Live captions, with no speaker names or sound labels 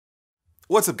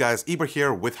What's up guys, Ibra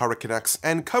here with Canucks,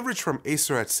 and coverage from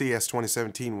Acer at CES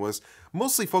 2017 was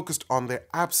mostly focused on their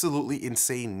absolutely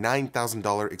insane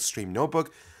 $9,000 Extreme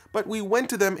notebook, but we went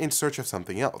to them in search of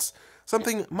something else,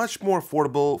 something much more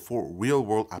affordable for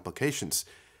real-world applications.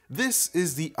 This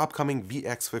is the upcoming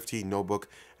VX15 notebook,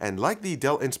 and like the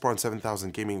Dell Inspiron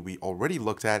 7000 gaming we already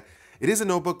looked at, it is a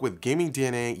notebook with gaming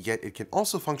DNA, yet it can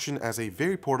also function as a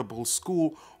very portable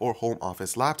school or home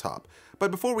office laptop.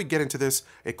 But before we get into this,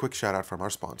 a quick shout out from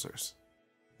our sponsors.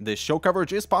 This show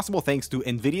coverage is possible thanks to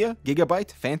NVIDIA,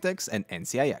 Gigabyte, Fantex, and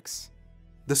NCIX.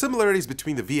 The similarities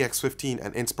between the VX15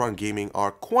 and Inspiron gaming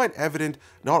are quite evident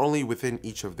not only within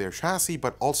each of their chassis,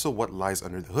 but also what lies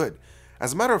under the hood.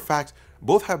 As a matter of fact,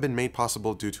 both have been made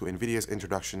possible due to NVIDIA's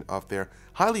introduction of their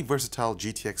highly versatile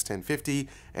GTX 1050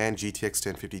 and GTX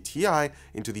 1050 Ti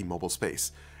into the mobile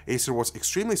space. Acer was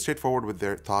extremely straightforward with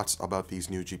their thoughts about these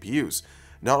new GPUs.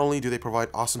 Not only do they provide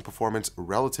awesome performance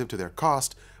relative to their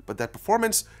cost, but that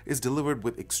performance is delivered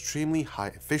with extremely high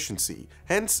efficiency.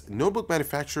 Hence, notebook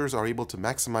manufacturers are able to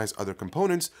maximize other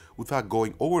components without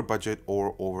going over budget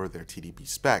or over their TDP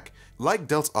spec. Like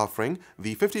Dell's offering,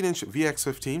 the 15-inch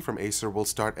VX15 from Acer will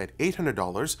start at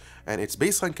 $800, and its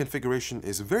baseline configuration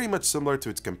is very much similar to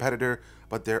its competitor,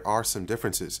 but there are some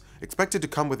differences. Expected to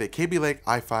come with a Kaby Lake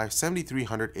i5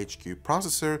 7300HQ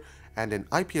processor and an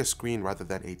IPS screen rather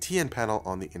than a TN panel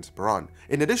on the Inspiron.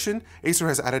 In addition, Acer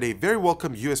has added a very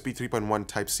welcome USB 3.1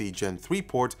 Type-C Gen 3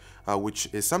 port, which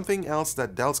is something else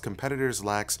that Dell's competitors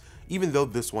lacks, even though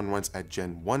this one runs at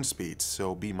Gen 1 speeds,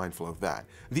 so be mindful of that.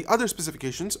 The other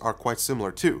specifications are quite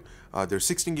similar too. There's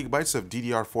 16GB of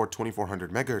DDR4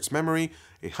 2400MHz memory,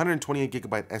 a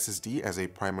 128GB SSD as a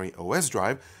primary OS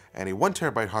drive, and a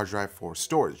 1TB hard drive for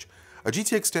storage. A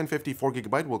GTX 1050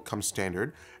 4GB will come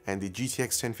standard, and the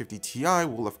GTX 1050 Ti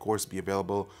will of course be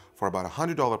available for about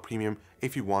 $100 premium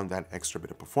if you want that extra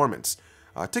bit of performance.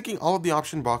 Ticking all of the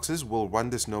option boxes will run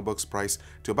this notebook's price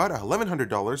to about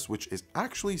 $1,100, which is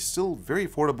actually still very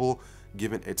affordable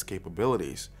given its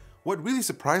capabilities. What really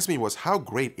surprised me was how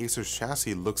great Acer's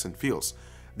chassis looks and feels.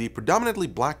 The predominantly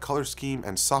black color scheme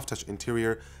and soft touch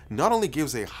interior not only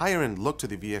gives a higher end look to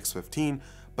the VX15,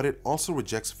 but it also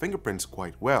rejects fingerprints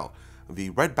quite well.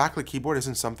 The red backlit keyboard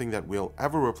isn't something that will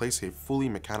ever replace a fully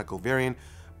mechanical variant,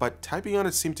 but typing on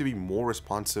it seemed to be more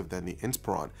responsive than the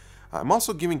Inspiron. I'm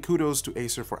also giving kudos to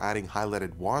Acer for adding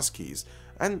highlighted WAS keys,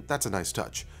 and that's a nice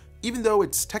touch. Even though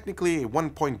it's technically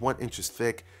 1.1 inches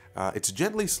thick, its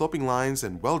gently sloping lines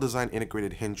and well-designed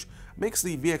integrated hinge makes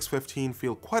the VX15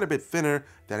 feel quite a bit thinner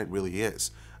than it really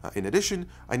is. In addition,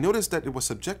 I noticed that it was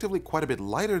subjectively quite a bit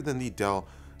lighter than the Dell,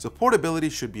 so portability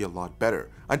should be a lot better.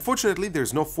 Unfortunately,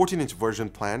 there's no 14-inch version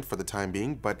planned for the time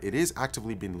being, but it is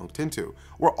actively being looked into.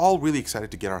 We're all really excited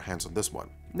to get our hands on this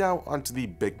one. Now onto the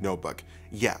big notebook.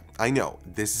 Yeah, I know,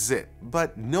 this is it,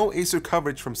 but no Acer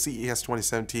coverage from CES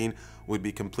 2017 would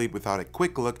be complete without a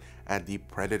quick look at the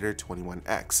Predator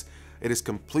 21X. It is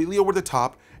completely over the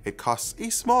top, it costs a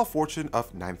small fortune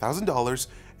of $9,000,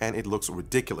 and it looks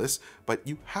ridiculous, but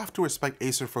you have to respect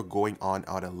Acer for going on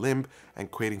out a limb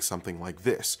and creating something like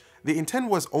this. The intent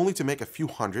was only to make a few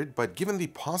hundred, but given the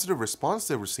positive response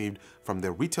they received from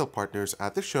their retail partners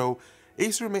at the show,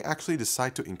 Acer may actually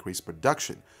decide to increase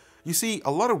production. You see,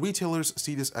 a lot of retailers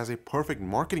see this as a perfect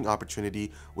marketing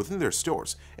opportunity within their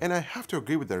stores, and I have to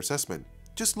agree with their assessment.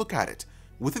 Just look at it.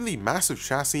 Within the massive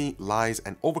chassis lies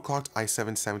an overclocked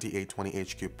i7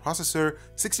 7820HQ processor,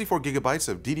 64GB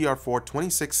of DDR4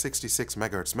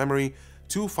 2666MHz memory,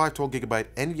 two 512GB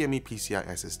NVMe PCI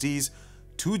SSDs,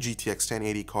 two GTX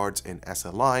 1080 cards in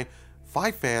SLI,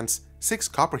 5 fans, 6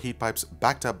 copper heat pipes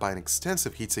backed up by an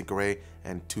extensive heatsink array,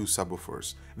 and 2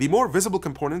 subwoofers. The more visible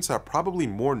components are probably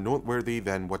more noteworthy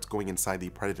than what's going inside the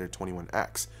Predator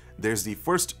 21X. There's the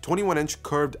first 21-inch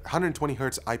curved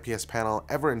 120Hz IPS panel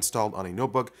ever installed on a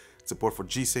notebook, support for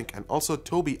G-Sync, and also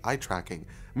Tobii eye tracking.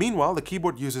 Meanwhile, the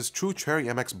keyboard uses true Cherry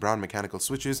MX brown mechanical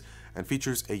switches and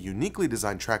features a uniquely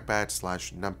designed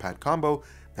trackpad/numpad combo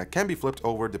that can be flipped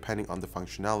over depending on the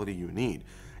functionality you need.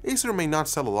 Acer may not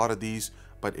sell a lot of these,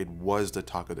 but it was the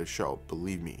talk of the show,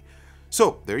 believe me.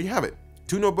 So there you have it.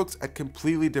 Two notebooks at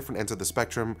completely different ends of the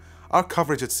spectrum. Our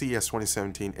coverage at CES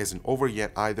 2017 isn't over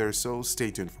yet either, so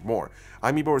stay tuned for more.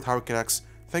 I'm Ibra with Canucks.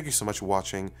 Thank you so much for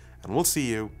watching, and we'll see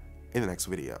you in the next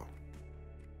video.